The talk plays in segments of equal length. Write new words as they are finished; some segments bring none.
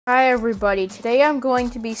Hi everybody, today I'm going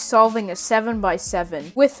to be solving a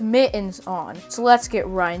 7x7 with Mittens on, so let's get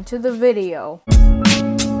right into the video.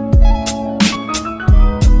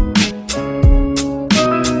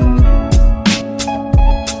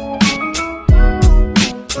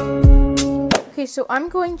 Okay, so I'm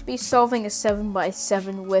going to be solving a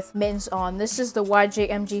 7x7 with Mittens on. This is the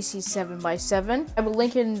YJMGC 7x7. I will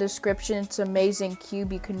link it in the description. It's an amazing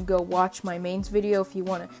cube. You can go watch my mains video if you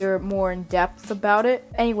want to hear more in depth about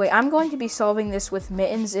it. Anyway, I'm going to be solving this with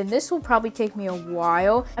Mittens, and this will probably take me a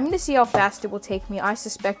while. I'm going to see how fast it will take me. I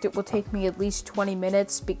suspect it will take me at least 20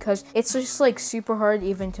 minutes because it's just like super hard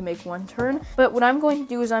even to make one turn. But what I'm going to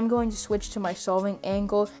do is I'm going to switch to my solving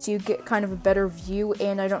angle so you get kind of a better view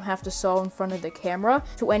and I don't have to solve in front of the camera.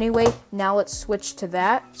 So anyway, now let's switch to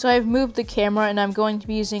that. So I've moved the camera and I'm going to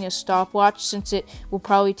be using a stopwatch since it will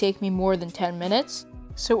probably take me more than 10 minutes.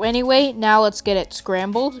 So anyway, now let's get it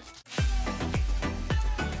scrambled.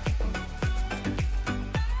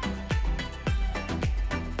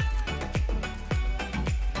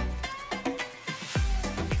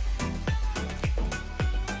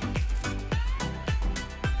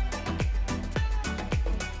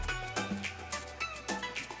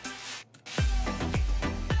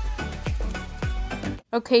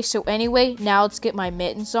 Okay, so anyway, now let's get my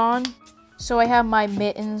Mittens on. So I have my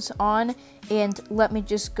Mittens on, and let me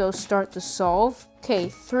just go start the solve. Okay,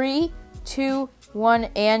 3, 2, 1,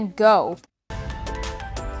 and go.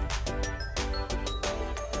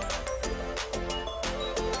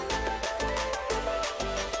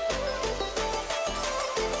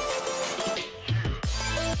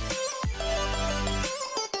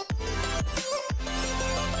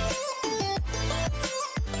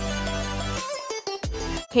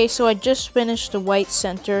 Okay, so I just finished the white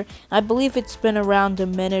center. I believe it's been around a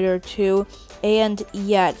minute or two, and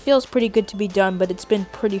yeah, it feels pretty good to be done, but it's been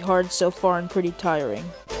pretty hard so far and pretty tiring.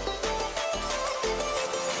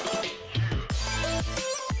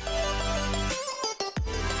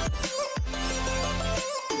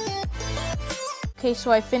 Okay,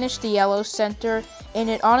 so I finished the yellow center, and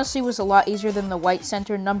it honestly was a lot easier than the white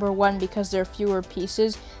center, number one, because there are fewer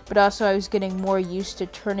pieces, but also I was getting more used to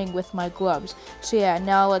turning with my gloves. So yeah,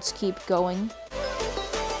 now let's keep going.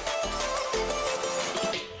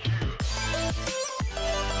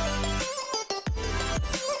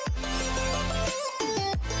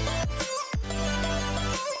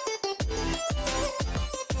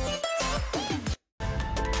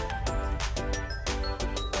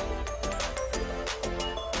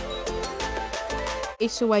 Okay,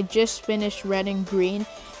 so I just finished red and green,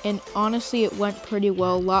 and honestly it went pretty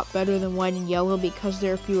well, a lot better than white and yellow because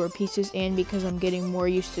there are fewer pieces and because I'm getting more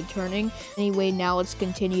used to turning. Anyway, now let's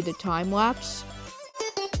continue the time lapse.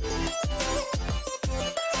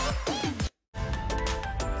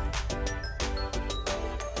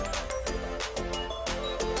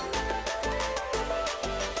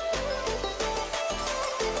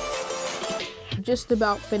 Just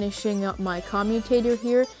about finishing up my commutator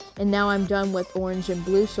here, and now I'm done with orange and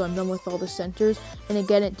blue, so I'm done with all the centers. And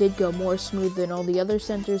again, it did go more smooth than all the other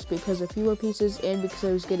centers because of fewer pieces and because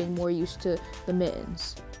I was getting more used to the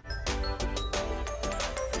Mittens.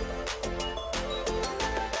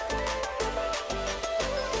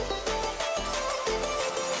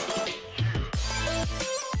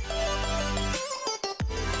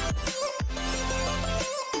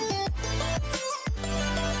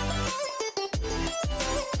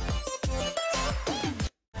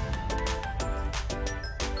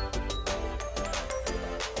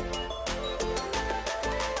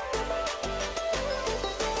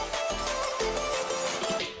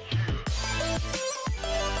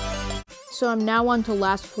 So I'm now on to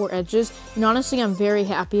last 4 edges, and honestly I'm very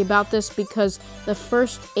happy about this because the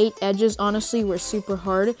first 8 edges honestly were super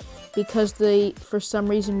hard because they for some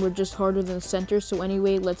reason were just harder than the center. So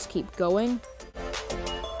anyway, let's keep going.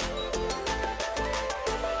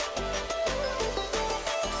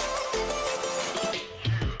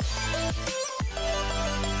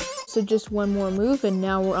 So just one more move, and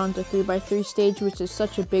now we're on to 3x3 stage, which is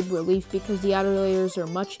such a big relief because the outer layers are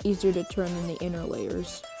much easier to turn than the inner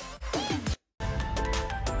layers.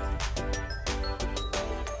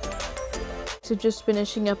 So just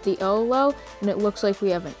finishing up the LLO, and it looks like we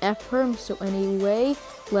have an F perm. So anyway,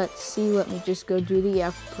 let's see, let me just go do the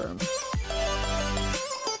F perm.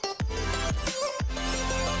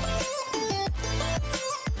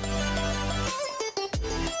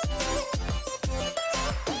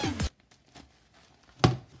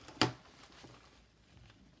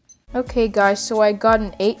 Okay guys, so I got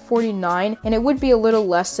an 849, and it would be a little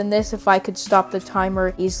less than this if I could stop the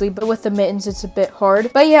timer easily, but with the mittens it's a bit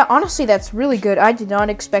hard. But yeah, honestly that's really good. I did not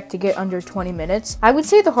expect to get under 20 minutes. I would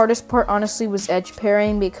say the hardest part honestly was edge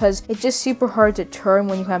parrying, because it's just super hard to turn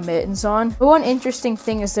when you have mittens on. But one interesting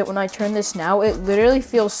thing is that when I turn this now, it literally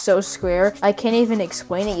feels so square. I can't even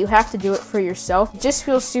explain it. You have to do it for yourself. It just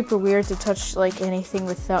feels super weird to touch like anything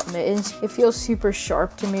without mittens. It feels super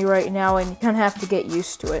sharp to me right now, and you kind of have to get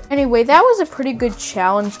used to it. Anyway, that was a pretty good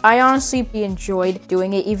challenge. I honestly enjoyed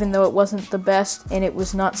doing it, even though it wasn't the best and it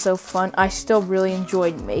was not so fun. I still really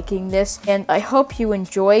enjoyed making this, and I hope you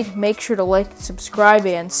enjoyed. Make sure to like and subscribe,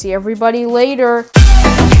 and see everybody later.